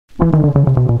But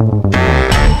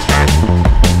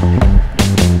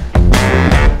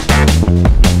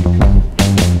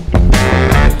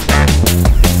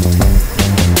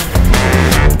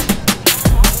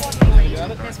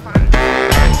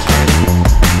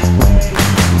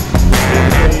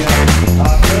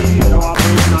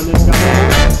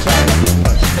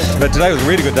today was a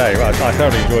really good day. I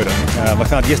thoroughly enjoyed it. I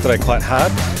found yesterday quite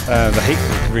hard. The heat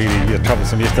was really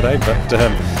troublesome yesterday, but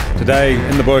today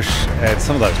in the bush and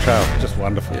some of those trails were just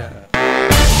wonderful. Yeah.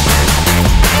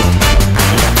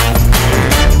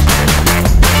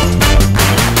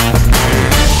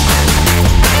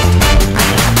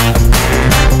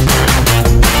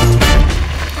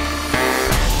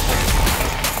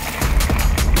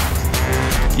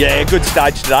 Yeah, good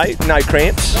stage today, no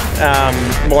cramps.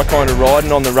 My kind of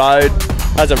riding on the road.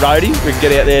 As a roadie, we could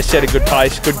get out there, set a good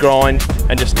pace, good grind,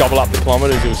 and just gobble up the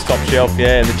kilometres. It was top shelf,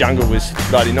 yeah, and the jungle was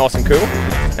bloody nice and cool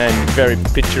and very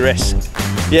picturesque.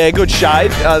 Yeah, good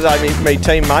shade. My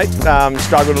teammate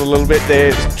struggled a little bit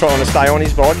there trying to stay on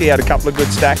his bike. He had a couple of good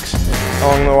stacks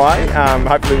along the way.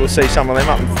 Hopefully we'll see some of them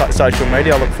up on social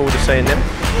media. I look forward to seeing them.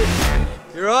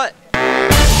 You're right.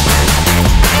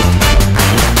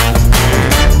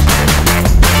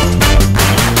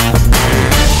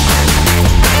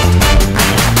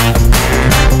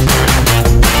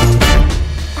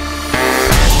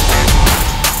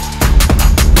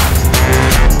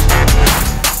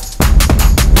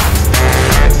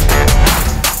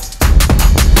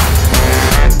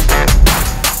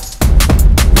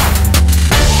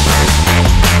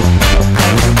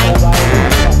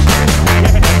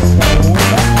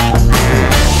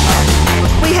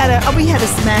 We had a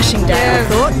smashing day, I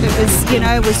thought.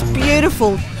 It was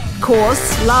beautiful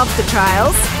course, loved the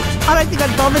trails. I don't think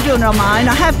I'd bother doing it on my own.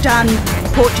 I have done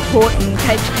port to port and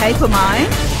cape to cape on my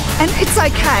own. And it's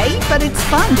okay, but it's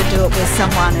fun to do it with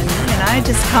someone and,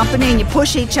 just company, and you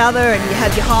push each other and you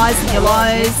have your highs and your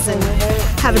lows and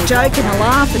have a joke and a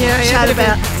laugh and chat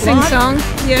about sing song.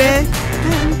 Yeah.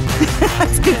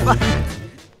 It's good fun.